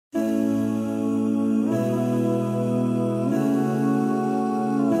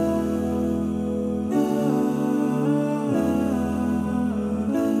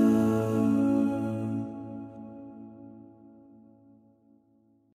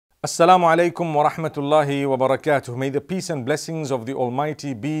Assalamu alaikum wa rahmatullahi wa barakatuh. May the peace and blessings of the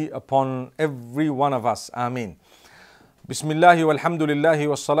Almighty be upon every one of us. Ameen. Bismillahi walhamdulillahi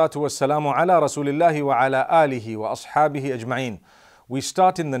wassalatu wassalamu ala rasulillahi wa ala alihi wa ashabihi ajma'een. We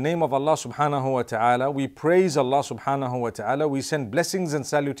start in the name of Allah subhanahu wa ta'ala. We praise Allah subhanahu wa ta'ala. We send blessings and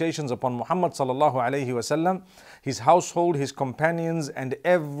salutations upon Muhammad sallallahu alayhi wasallam, his household, his companions, and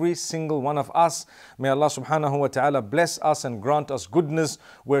every single one of us. May Allah subhanahu wa ta'ala bless us and grant us goodness.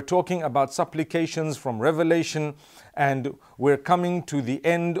 We're talking about supplications from Revelation, and we're coming to the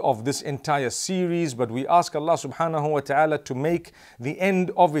end of this entire series, but we ask Allah subhanahu wa ta'ala to make the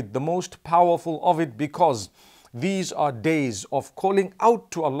end of it the most powerful of it, because these are days of calling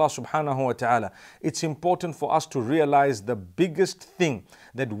out to Allah subhanahu wa ta'ala. It's important for us to realize the biggest thing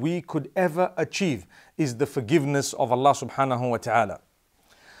that we could ever achieve is the forgiveness of Allah subhanahu wa ta'ala.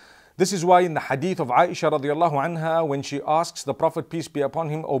 This is why in the hadith of Aisha radiallahu anha, when she asks the Prophet, peace be upon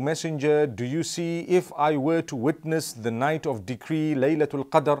him, O Messenger, do you see, if I were to witness the night of decree, Laylatul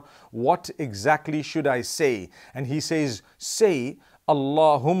Qadr, what exactly should I say? And he says, say,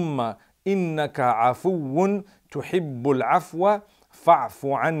 Allahumma innaka afuwun tuhibbul afwa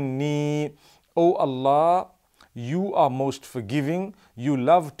fa'fu anni. O Allah, you are most forgiving, you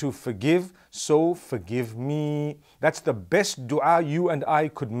love to forgive, so forgive me. That's the best dua you and I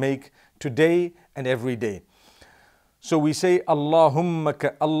could make today and every day. So we say, Allahumma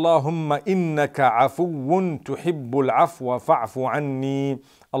innaka afuwun tuhibbul afwa fa'fu anni.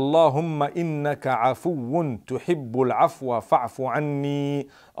 Allahumma innaka afuwun tuhibbul afwa fa'fu anni.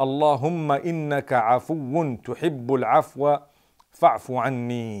 Allahumma innaka afuwun tuhibbul afwa fa'fu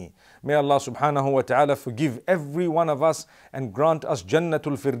anni. May Allah subhanahu wa ta'ala forgive every one of us and grant us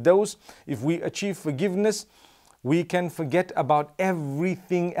Jannatul Firdaus. If we achieve forgiveness, we can forget about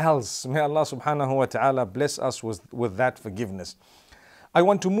everything else. May Allah subhanahu wa ta'ala bless us with that forgiveness. I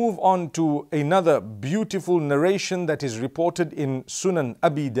want to move on to another beautiful narration that is reported in Sunan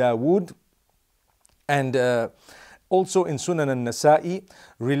Abi Dawood and also in Sunan al-Nasa'i,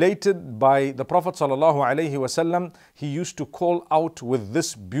 related by the Prophet sallallahu alaihi wasallam. He used to call out with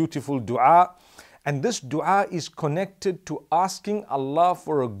this beautiful dua, and this dua is connected to asking Allah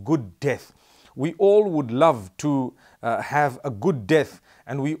for a good death. We all would love to have a good death,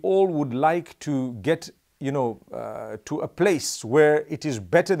 and we all would like to get, to a place where it is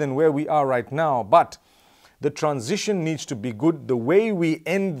better than where we are right now. But the transition needs to be good. The way we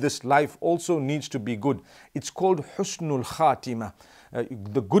end this life also needs to be good. It's called husnul khatima,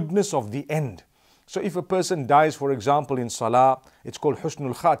 the goodness of the end. So if a person dies, for example, in salah, it's called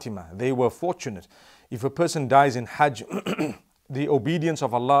husnul khatima. They were fortunate. If a person dies in hajj, the obedience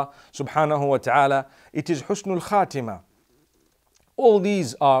of Allah subhanahu wa ta'ala, it is husnul khatima. All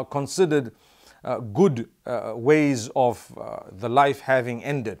these are considered good ways of the life having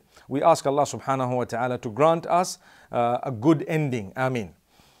ended. We ask Allah subhanahu wa ta'ala to grant us a good ending. Ameen.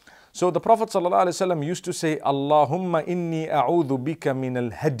 So the Prophet sallallahu alaihi wasallam used to say, Allahumma inni a'udhu bika min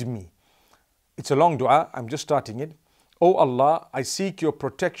al-hadmi. It's a long dua, I'm just starting it. Oh Allah, I seek your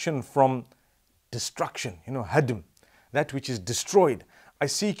protection from destruction. Hadm, that which is destroyed. I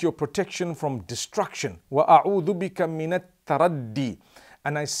seek your protection from destruction. Wa a'udhu bika min at-taraddi.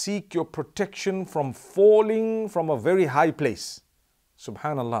 And I seek your protection from falling from a very high place.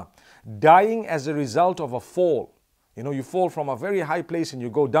 Subhanallah. Dying as a result of a fall. You fall from a very high place and you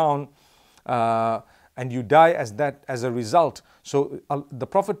go down and you die as a result. So the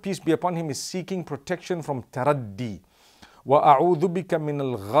Prophet, peace be upon him, is seeking protection from taraddi. Wa a'udhu bika min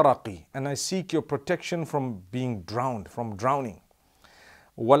al-gharaqi. And I seek your protection from being drowned, from drowning.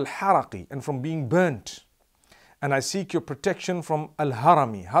 Wal haraqi, and from being burnt. And I seek your protection from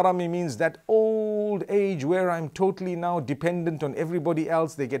al-harami. Harami means that old age where I'm totally now dependent on everybody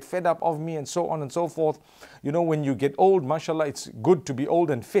else. They get fed up of me and so on and so forth. When you get old, mashallah, it's good to be old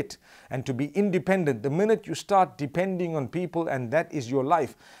and fit and to be independent. The minute you start depending on people and that is your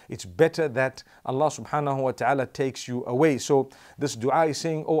life, it's better that Allah subhanahu wa ta'ala takes you away. So this dua is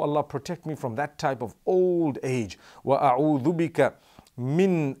saying, oh Allah, protect me from that type of old age. Wa a'udhu bika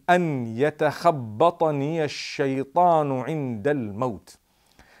min an yatakhabbatani ash-shaytanu indal maut.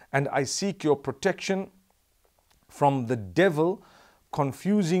 And I seek your protection from the devil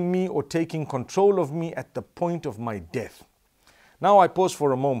confusing me or taking control of me at the point of my death. Now I pause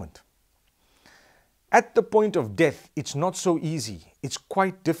for a moment. At the point of death, it's not so easy. It's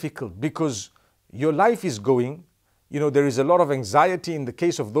quite difficult because your life is going. There is a lot of anxiety in the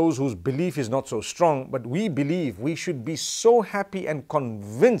case of those whose belief is not so strong, but we believe we should be so happy and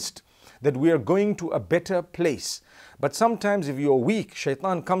convinced that we are going to a better place. But sometimes if you're weak,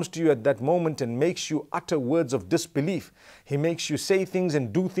 shaitan comes to you at that moment and makes you utter words of disbelief. He makes you say things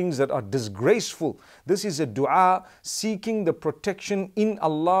and do things that are disgraceful. This is a dua seeking the protection in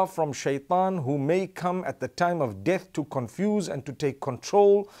Allah from shaitan, who may come at the time of death to confuse and to take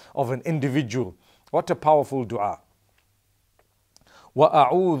control of an individual. What a powerful dua.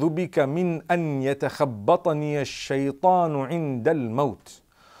 وَأَعُوذُ بِكَ مِنْ أَنْ يَتَخَبَّطَنِيَ الشَّيْطَانُ عِنْدَ الْمَوْتِ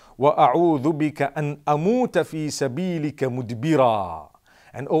وَأَعُوذُ بِكَ أَنْ أَمُوتَ فِي سَبِيلِكَ مُدْبِرًا.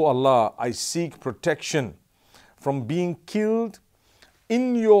 And O Allah, I seek protection from being killed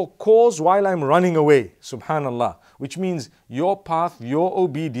in your cause while I'm running away. Subhanallah. Which means your path, your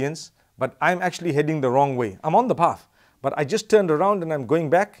obedience, but I'm actually heading the wrong way. I'm on the path, but I just turned around and I'm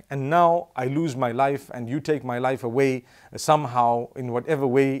going back, and now I lose my life and you take my life away somehow, in whatever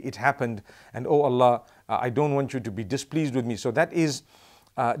way it happened. And oh Allah, I don't want you to be displeased with me. So that is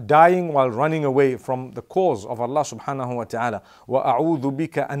dying while running away from the cause of Allah subhanahu wa ta'ala. وَأَعُوذُ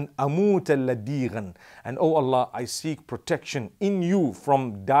بِكَ أَنْ أَمُوتَ لَدِيغًا. And oh Allah, I seek protection in you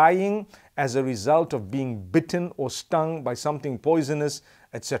from dying as a result of being bitten or stung by something poisonous,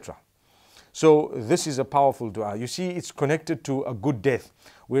 etc. So this is a powerful dua. You see, it's connected to a good death.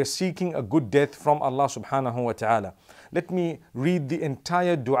 We're seeking a good death from Allah subhanahu wa ta'ala. Let me read the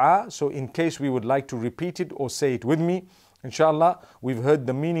entire dua, so in case we would like to repeat it or say it with me. Inshallah, we've heard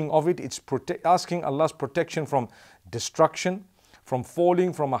the meaning of it. It's asking Allah's protection from destruction, from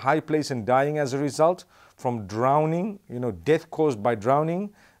falling from a high place and dying as a result, from drowning, death caused by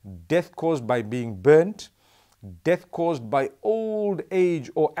drowning, death caused by being burnt, death caused by old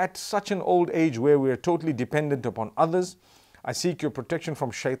age, or at such an old age where we are totally dependent upon others. I seek your protection from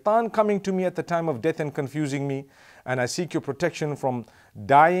shaitan coming to me at the time of death and confusing me. And I seek your protection from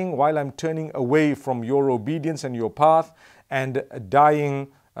dying while I'm turning away from your obedience and your path, and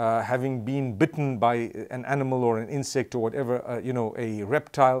dying having been bitten by an animal or an insect or whatever, a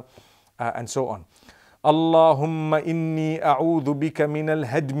reptile, and so on. Allahumma inni a'udhu bika min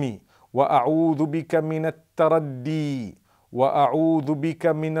al-hadmi وأعوذ بك من التردي وأعوذ بك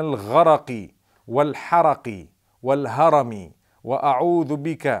من الغرق والحرق والهرم وأعوذ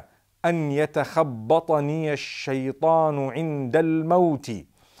بك أن يتخبطني الشيطان عند الموت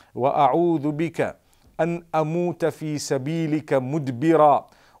وأعوذ بك أن أموت في سبيلك مدبرا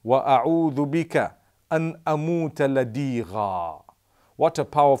وأعوذ بك أن أموت لديغا. What a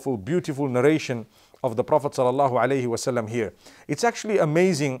powerful, beautiful narration of the Prophet ﷺ here. It's actually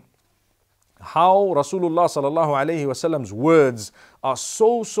amazing how Rasulullah ﷺ's words are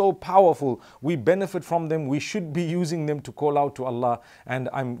so powerful. We benefit from them. We should be using them to call out to Allah. And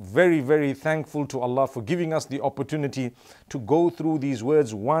I'm very thankful to Allah for giving us the opportunity to go through these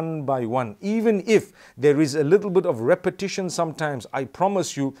words one by one. Even if there is a little bit of repetition sometimes, I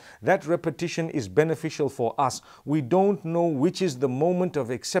promise you that repetition is beneficial for us. We don't know which is the moment of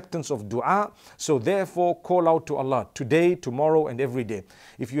acceptance of dua. So therefore, call out to Allah today, tomorrow, and every day.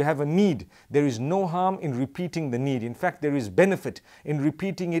 If you have a need, there is no harm in repeating the need. In fact, there is benefit in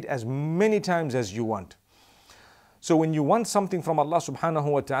repeating it as many times as you want. So when you want something from Allah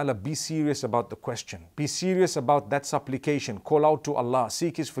subhanahu wa ta'ala, be serious about the question. Be serious about that supplication. Call out to Allah,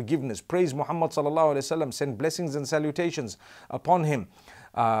 seek His forgiveness, praise Muhammad sallallahu alaihi wasallam, send blessings and salutations upon him.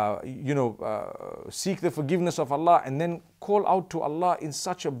 Seek the forgiveness of Allah, and then call out to Allah in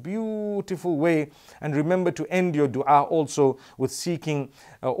such a beautiful way. And remember to end your dua also with seeking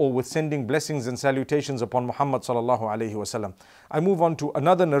or with sending blessings and salutations upon Muhammad sallallahu alaihi wasallam. I move on to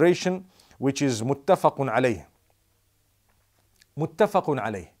another narration, which is muttafaqun alayh. Muttafaqun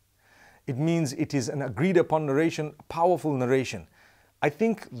alayh. It means it is an agreed upon narration, a powerful narration. I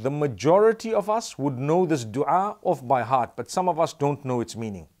think the majority of us would know this dua off by heart, but some of us don't know its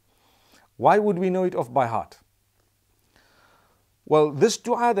meaning. Why would we know it off by heart? Well, this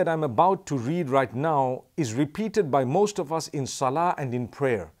dua that I'm about to read right now is repeated by most of us in salah and in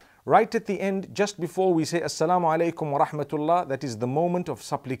prayer. Right at the end, just before we say Assalamu alaikum wa rahmatullah, that is the moment of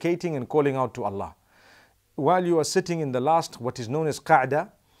supplicating and calling out to Allah. While you are sitting in the last, what is known as qa'dah,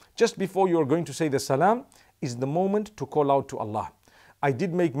 just before you are going to say the salam, is the moment to call out to Allah. I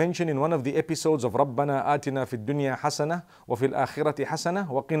did make mention in one of the episodes of Rabbana atina fid dunya hasana wa fil akhirati hasana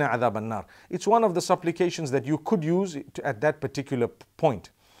wa qina adhaban nar. It's one of the supplications that you could use at that particular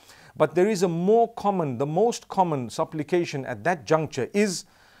point. But there is a more common, the most common supplication at that juncture is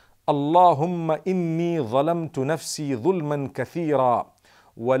Allahumma inni zalamtu nafsi dhulman kathira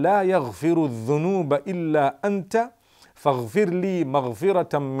wa la yaghfiru dhunuba illa anta faghfir li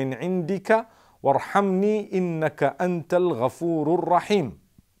maghfiratan min indika warhamni innaka antal ghafurur rahim.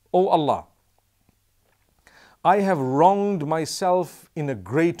 O Allah, I have wronged myself in a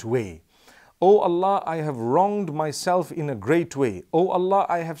great way. O Allah, I have wronged myself in a great way. O Allah,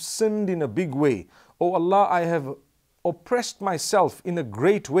 I have sinned in a big way. O Allah, I have oppressed myself in a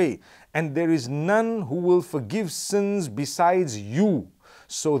great way, and there is none who will forgive sins besides you.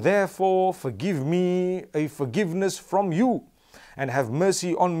 So therefore, forgive me a forgiveness from you, and have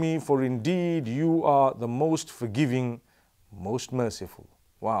mercy on me, for indeed you are the most forgiving, most merciful.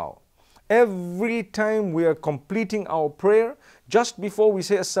 Wow. Every time we are completing our prayer, just before we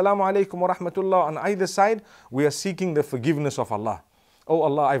say Assalamu alaikum wa rahmatullah on either side, we are seeking the forgiveness of Allah. Oh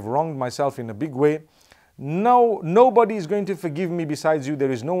Allah, I've wronged myself in a big way. No, nobody is going to forgive me besides you.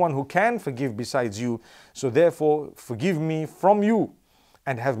 There is no one who can forgive besides you. So therefore, forgive me from you,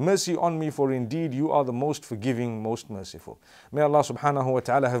 and have mercy on me, for indeed you are the most forgiving, most merciful. May Allah subhanahu wa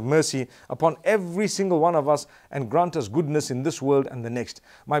ta'ala have mercy upon every single one of us and grant us goodness in this world and the next.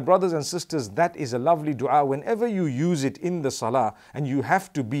 My brothers and sisters, that is a lovely dua. Whenever you use it in the salah, and you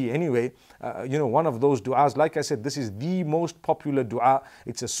have to be anyway, one of those du'as, like I said, this is the most popular dua.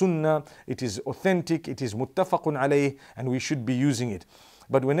 It's a sunnah, it is authentic, it is muttafaqun alayh, and we should be using it.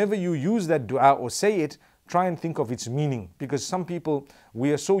 But whenever you use that dua or say it, try and think of its meaning, because some people,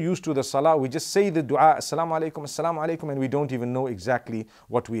 we are so used to the salah, we just say the dua, assalamu alaikum, and we don't even know exactly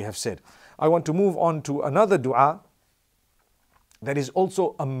what we have said. I want to move on to another dua that is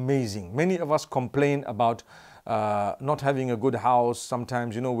also amazing. Many of us complain about not having a good house.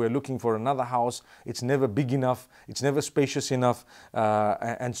 Sometimes, we're looking for another house. It's never big enough. It's never spacious enough.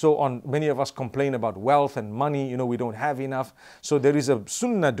 And so on. Many of us complain about wealth and money. We don't have enough. So there is a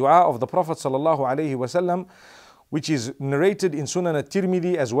sunnah dua of the Prophet sallallahu alaihi wasallam, which is narrated in Sunan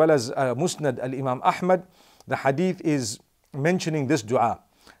al-Tirmidhi as well as Musnad al-Imam Ahmad. The hadith is mentioning this dua.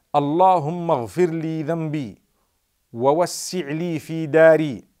 Allahumma ghfir li dhanbi wa wassi' li fi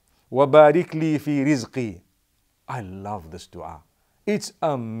dari wa barik li fi rizqi. I love this dua. It's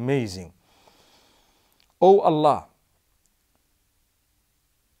amazing. O Allah,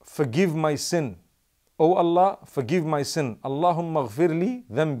 forgive my sin. O Allah, forgive my sin. Allahumma ghfir li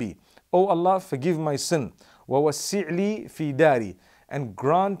dhanbi. O Allah, forgive my sin. Wa wassi' li fi dari. And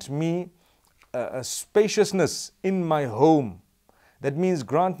grant me a spaciousness in my home. That means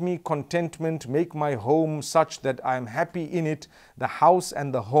grant me contentment, make my home such that I am happy in it, the house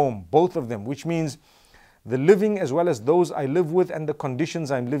and the home, both of them, which means the living as well as those I live with and the conditions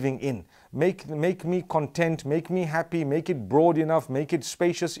I'm living in. Make me content, make me happy, make it broad enough, make it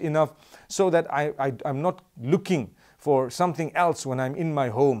spacious enough so that I'm not looking for something else when I'm in my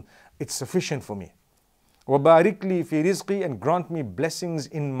home. It's sufficient for me. وَبَارِكْ لِي فِي رِزْقِي, and grant me blessings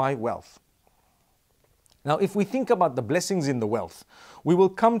in my wealth. Now, if we think about the blessings in the wealth, we will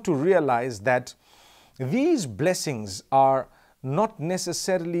come to realize that these blessings are not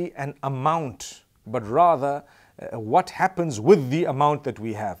necessarily an amount, but rather what happens with the amount that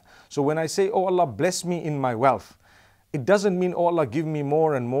we have. So when I say, oh Allah, bless me in my wealth, it doesn't mean, oh Allah, give me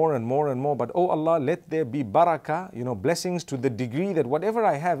more and more and more and more, but oh Allah, let there be barakah, blessings to the degree that whatever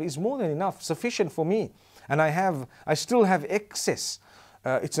I have is more than enough, sufficient for me. And I still have excess.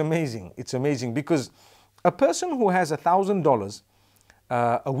 It's amazing. It's amazing, because a person who has $1,000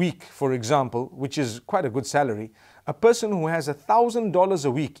 a week, for example, which is quite a good salary, a person who has $1,000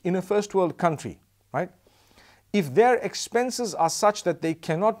 a week in a first world country, right? If their expenses are such that they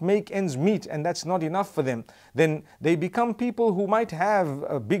cannot make ends meet and that's not enough for them, then they become people who might have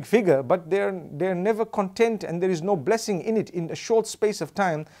a big figure, but they're never content and there is no blessing in it. In a short space of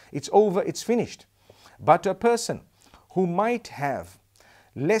time, it's over, it's finished. But a person who might have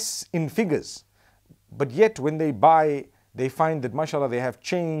less in figures, but yet when they buy, they find that, mashallah, they have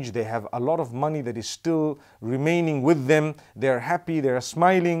change, they have a lot of money that is still remaining with them, they're happy, they're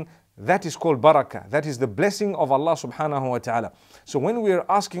smiling. That is called barakah. That is the blessing of Allah subhanahu wa ta'ala. So when we are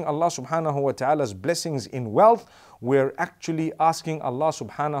asking Allah subhanahu wa ta'ala's blessings in wealth, we're actually asking Allah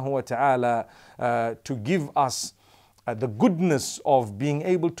subhanahu wa ta'ala to give us the goodness of being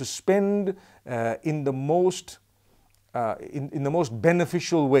able to spend in the most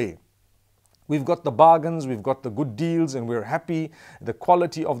beneficial way. We've got the bargains, we've got the good deals, and we're happy. The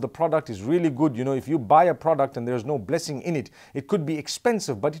quality of the product is really good. If you buy a product and there's no blessing in it, it could be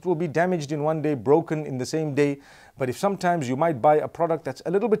expensive, but it will be damaged in one day, broken in the same day. But if sometimes you might buy a product that's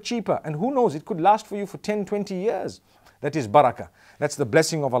a little bit cheaper, and who knows, it could last for you for 10, 20 years. That is barakah. That's the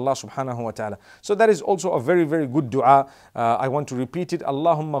blessing of Allah subhanahu wa ta'ala. So that is also a very, very good dua. I want to repeat it.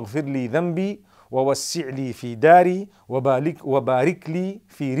 Allahumma ghfir li dhanbi wa wassi' li fi dari wa barik li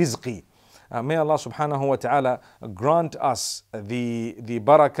fi rizqi. May Allah subhanahu wa ta'ala grant us the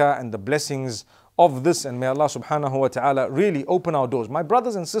barakah and the blessings of this, and may Allah subhanahu wa ta'ala really open our doors. My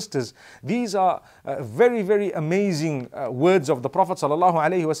brothers and sisters, these are very, very amazing words of the Prophet sallallahu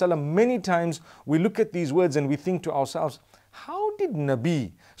alaihi wasallam. Many times we look at these words and we think to ourselves, how did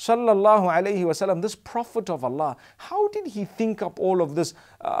Nabi sallallahu alaihi wasallam, this Prophet of Allah, how did he think up all of this?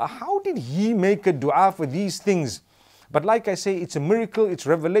 How did he make a dua for these things? But like I say, it's a miracle, it's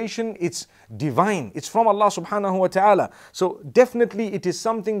revelation, it's divine. It's from Allah subhanahu wa ta'ala. So definitely it is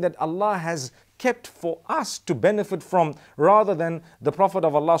something that Allah has kept for us to benefit from, rather than the Prophet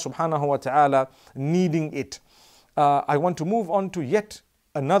of Allah subhanahu wa ta'ala needing it. I want to move on to yet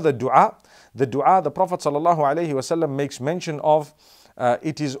another dua. The dua the Prophet sallallahu alaihi wasallam makes mention of.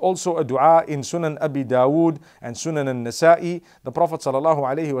 It is also a dua in Sunan Abi Dawood and Sunan al-Nasa'i. The Prophet sallallahu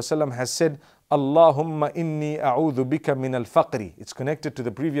alaihi wasallam has said, Allahumma inni a'udhu bika min al-faqri. It's connected to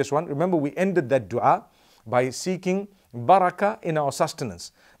the previous one. Remember, we ended that dua by seeking barakah in our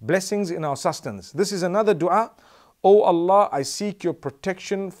sustenance, blessings in our sustenance. This is another dua. O Allah, I seek your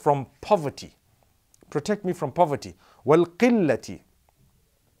protection from poverty. Protect me from poverty. Wal qillati.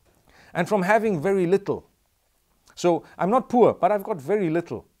 And from having very little. So I'm not poor, but I've got very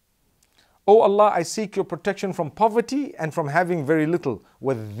little. O Allah, I seek your protection from poverty and from having very little.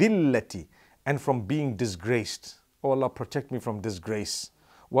 With dhillati, and from being disgraced. O Allah, protect me from disgrace.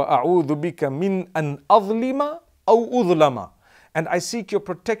 Wa a'udhu bika min an adlima aw udlama. And I seek your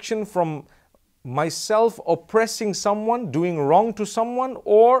protection from myself oppressing someone, doing wrong to someone,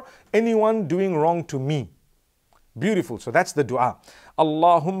 or anyone doing wrong to me. Beautiful. So that's the dua.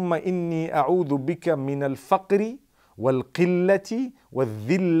 Allahumma inni a'udhu bika min al-faqri wal-qillati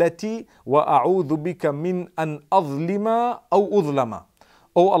wal-dhillati wa a'udhu bika min an adlima aw udlama.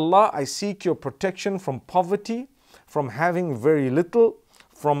 O Allah, I seek your protection from poverty, from having very little,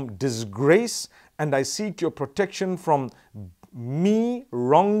 from disgrace, and I seek your protection from me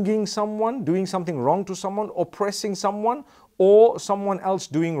wronging someone, doing something wrong to someone, oppressing someone, or someone else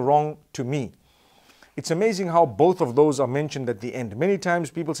doing wrong to me. It's amazing how both of those are mentioned at the end. Many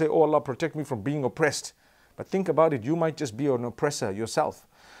times people say, oh Allah, protect me from being oppressed. But think about it, you might just be an oppressor yourself.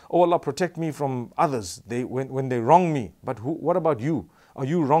 Oh Allah, protect me from others when they wrong me. But what about you? Are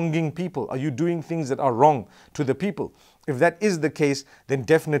you wronging people? Are you doing things that are wrong to the people? If that is the case, then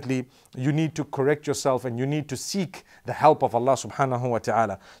definitely you need to correct yourself and you need to seek the help of Allah subhanahu wa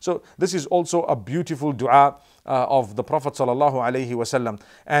ta'ala. So this is also a beautiful dua of the Prophet sallallahu alaihi wasallam.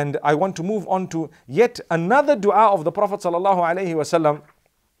 And I want to move on to yet another dua of the Prophet sallallahu alaihi wasallam,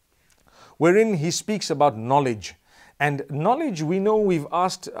 wherein he speaks about knowledge. And knowledge, we know we've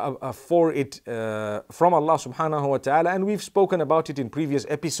asked for it from Allah subhanahu wa ta'ala, and we've spoken about it in previous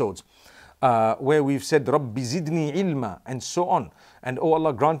episodes where we've said, Rabbi zidni ilma, and so on. And oh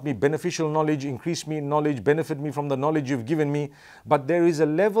Allah, grant me beneficial knowledge, increase me in knowledge, benefit me from the knowledge you've given me. But there is a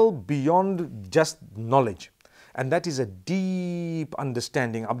level beyond just knowledge, and that is a deep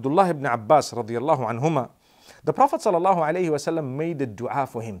understanding. Abdullah ibn Abbas radiallahu anhuma, the Prophet sallallahu alayhi wasallam made a dua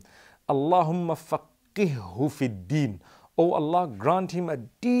for him. Allahumma faqihhu fid deen. Oh Allah, grant him a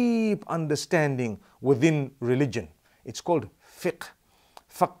deep understanding within religion. It's called fiqh.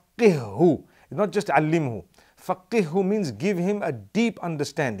 Faqihhu, not just allimhu. Faqihhu means give him a deep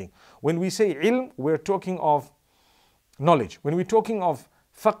understanding. When we say ilm, we're talking of knowledge. When we're talking of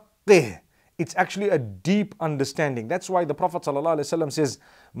faqih, it's actually a deep understanding. That's why the Prophet ﷺ says,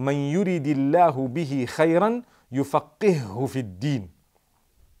 Man yuridillahu bihi khayran yufaqihhu fid deen.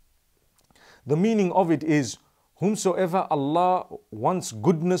 The meaning of it is, whomsoever Allah wants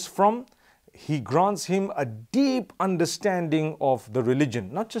goodness from, He grants him a deep understanding of the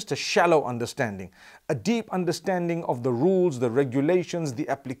religion, not just a shallow understanding, a deep understanding of the rules, the regulations, the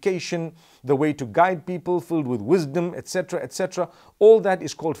application, the way to guide people filled with wisdom, etc., etc. All that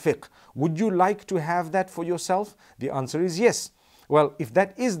is called fiqh. Would you like to have that for yourself? The answer is yes. Well, if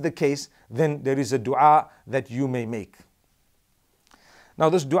that is the case, then there is a dua that you may make. Now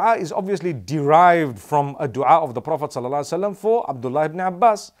this dua is obviously derived from a dua of the Prophet ﷺ for Abdullah ibn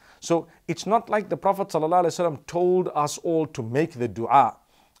Abbas. So it's not like the Prophet ﷺ told us all to make the dua.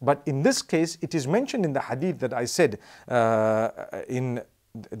 But in this case, it is mentioned in the hadith that I said, in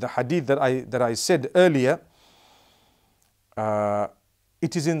the hadith that I said earlier.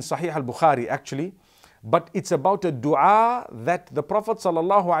 It is in Sahih al-Bukhari actually. But it's about a dua that the Prophet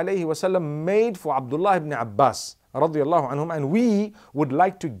ﷺ made for Abdullah ibn Abbas radiyallahu anhum, and we would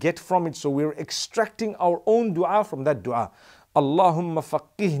like to get from it, so we're extracting our own dua from that dua. Allahumma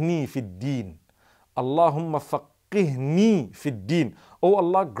faqihni fid deen. Allahumma faqihni fid deen. Oh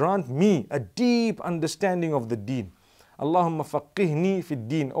Allah, grant me a deep understanding of the deen. Allahumma faqihni fi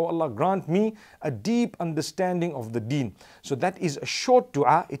din. Oh Allah, grant me a deep understanding of the deen. So that is a short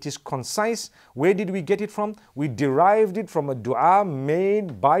dua. It is concise. Where did we get it from? We derived it from a dua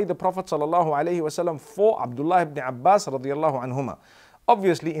made by the Prophet ﷺ for Abdullah ibn Abbas radiallahu anhuma.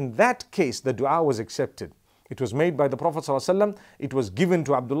 Obviously, in that case, the dua was accepted. It was made by the Prophet ﷺ. It was given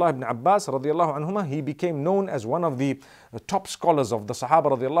to Abdullah ibn Abbas radiallahu anhuma. He became known as one of the top scholars of the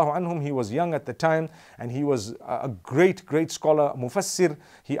Sahaba radiallahu anhum. He was young at the time and he was a great scholar, mufassir.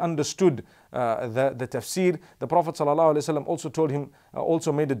 He understood the tafsir. The Prophet ﷺ also told him,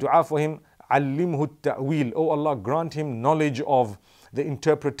 also made a dua for him, Allimhu ta'wil. Oh Allah, grant him knowledge of the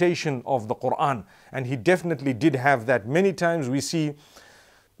interpretation of the Quran. And he definitely did have that. Many times we see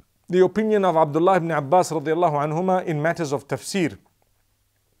the opinion of Abdullah ibn Abbas radiallahu anhuma in matters of tafsir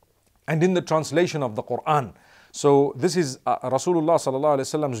and in the translation of the Quran. So this is Rasulullah sallallahu alaihi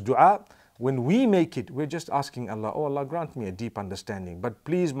wasallam's dua. When we make it, we're just asking Allah, oh Allah, grant me a deep understanding. But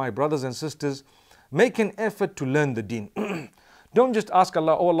please, my brothers and sisters, make an effort to learn the deen. Don't just ask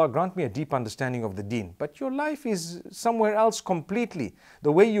Allah, oh Allah, grant me a deep understanding of the deen. But your life is somewhere else completely.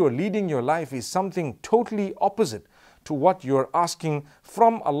 The way you are leading your life is something totally opposite to what you're asking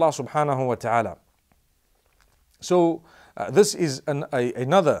from Allah subhanahu wa ta'ala. So this is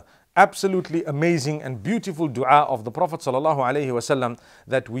another absolutely amazing and beautiful dua of the Prophet sallallahu alaihi wasallam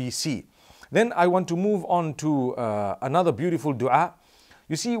that we see. Then I want to move on to another beautiful dua.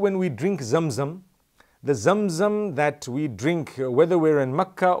 You see, when we drink Zamzam, the Zamzam that we drink, whether we're in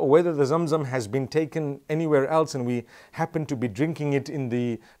Mecca or whether the Zamzam has been taken anywhere else and we happen to be drinking it in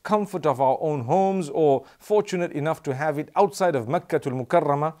the comfort of our own homes or fortunate enough to have it outside of Meccatul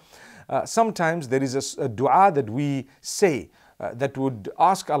Mukarramah, sometimes there is a dua that we say that would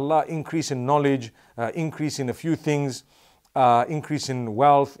ask Allah increase in knowledge, increase in a few things, increase in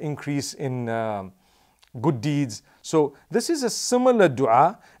wealth, increase in good deeds. So this is a similar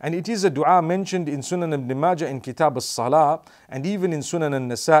dua, and it is a dua mentioned in Sunan ibn Majah in Kitab al-Salah and even in Sunan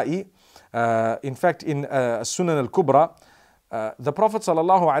al-Nasa'i. In fact, in Sunan al-Kubra, the Prophet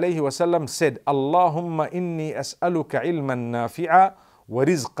sallallahu alaihi wasallam said, Allahumma inni as'aluka ilman nafi'a wa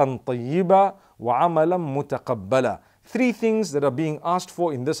rizqan tayyiba wa amalan mutaqabbala. Three things that are being asked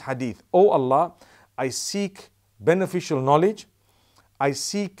for in this hadith. Oh Allah, I seek beneficial knowledge. I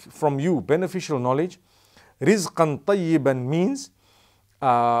seek from you beneficial knowledge. Rizqan tayyiban means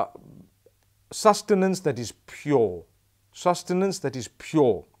sustenance that is pure. Sustenance that is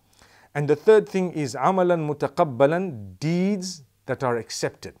pure. And the third thing is amalan mutaqabbalan, deeds that are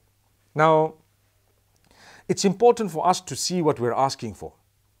accepted. Now, it's important for us to see what we're asking for.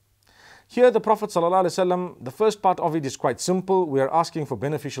 Here the Prophet ﷺ, the first part of it is quite simple. We are asking for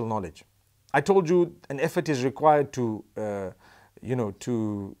beneficial knowledge. I told you an effort is required to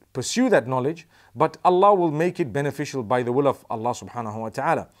to pursue that knowledge, but Allah will make it beneficial by the will of Allah subhanahu wa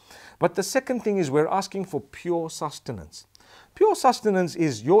ta'ala. But the second thing is we're asking for pure sustenance. Pure sustenance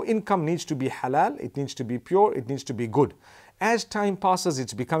is your income needs to be halal, it needs to be pure, it needs to be good. As time passes,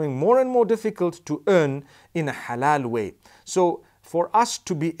 it's becoming more and more difficult to earn in a halal way. So for us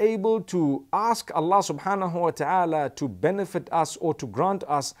to be able to ask Allah subhanahu wa ta'ala to benefit us or to grant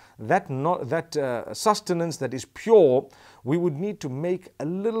us that sustenance that is pure, we would need to make a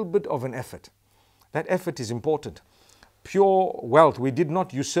little bit of an effort. That effort is important. Pure wealth, we did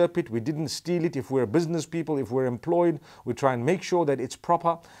not usurp it, we didn't steal it. If we're business people, if we're employed, we try and make sure that it's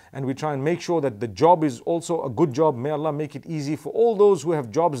proper, and we try and make sure that the job is also a good job. May Allah make it easy for all those who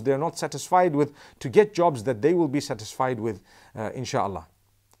have jobs they're not satisfied with to get jobs that they will be satisfied with, inshallah.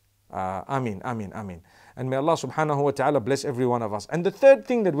 Ameen, ameen, ameen. And may Allah subhanahu wa ta'ala bless every one of us. And the third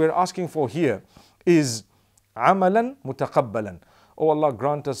thing that we're asking for here is amalan mutaqabbalan. Oh Allah,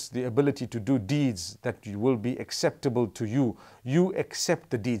 grant us the ability to do deeds that will be acceptable to you. You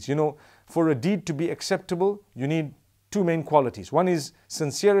accept the deeds. You know, for a deed to be acceptable, you need two main qualities. One is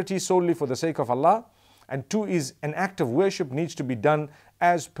sincerity solely for the sake of Allah, and two is an act of worship needs to be done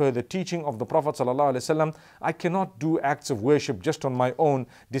as per the teaching of the Prophet ﷺ. I cannot do acts of worship just on my own,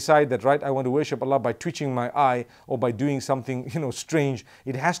 decide that, right, I want to worship Allah by twitching my eye or by doing something, strange.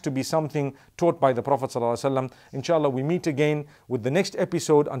 It has to be something taught by the Prophet ﷺ. Inshallah, we meet again with the next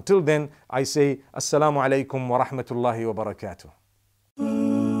episode. Until then, I say, Assalamu alaikum wa rahmatullahi wa barakatuh.